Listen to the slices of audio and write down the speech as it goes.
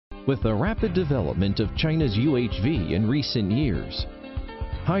With the rapid development of China's UHV in recent years,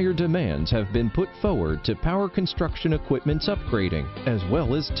 higher demands have been put forward to power construction equipment's upgrading as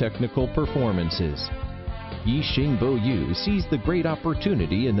well as technical performances. Yixing Boyu seized the great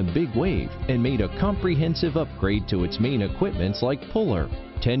opportunity in the big wave and made a comprehensive upgrade to its main equipments like puller,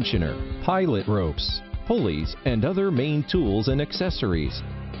 tensioner, pilot ropes, pulleys, and other main tools and accessories.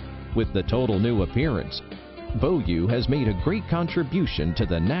 With the total new appearance, Boyu has made a great contribution to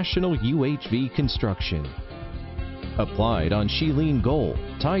the national UHV construction. Applied on Shilin Gold,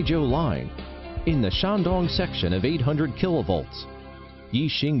 Taizhou line, in the Shandong section of 800 kilovolts,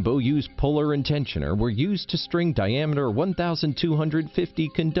 Yixing Boyu's puller and tensioner were used to string diameter 1,250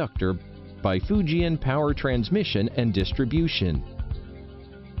 conductor by Fujian Power Transmission and Distribution.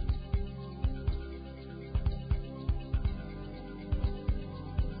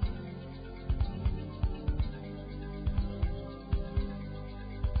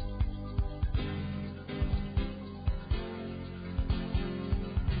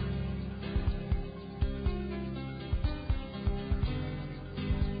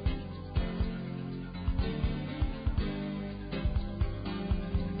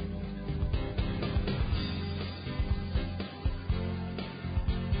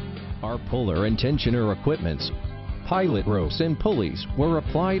 Our puller and tensioner equipments, pilot ropes and pulleys were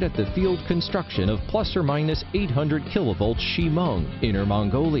applied at the field construction of plus or minus 800 kilovolts Shimeng, Inner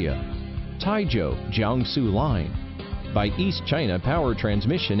Mongolia, Taizhou, Jiangsu line, by East China Power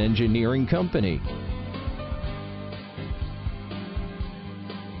Transmission Engineering Company.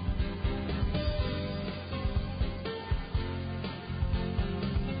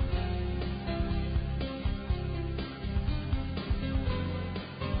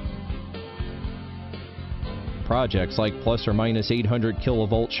 Projects like plus or minus 800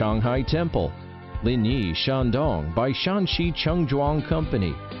 kilovolt Shanghai Temple, Linyi Shandong by Shanxi Chengzhuang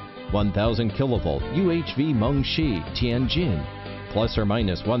Company, 1000 kilovolt UHV Mengxi Tianjin, plus or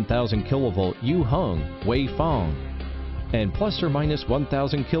minus 1000 kilovolt Yuheng Weifang, and plus or minus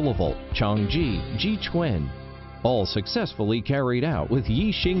 1000 kilovolt Changji Jichuan, all successfully carried out with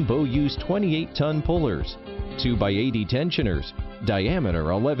Yixing Boyu's 28-ton pullers, 2x80 tensioners, diameter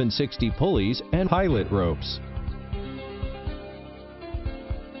 1160 pulleys, and pilot ropes.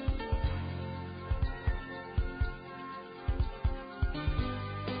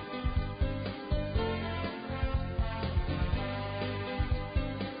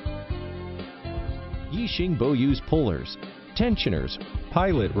 Yixing Boyu's pullers, tensioners,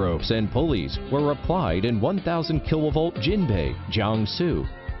 pilot ropes, and pulleys were applied in 1000 kilovolt Jinbei, Jiangsu,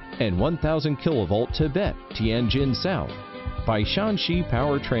 and 1000 kilovolt Tibet, Tianjin South, by Shanxi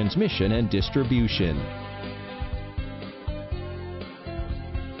Power Transmission and Distribution.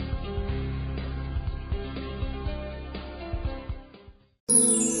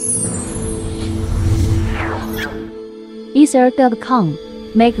 Ether.com.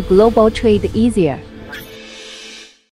 Make global trade easier.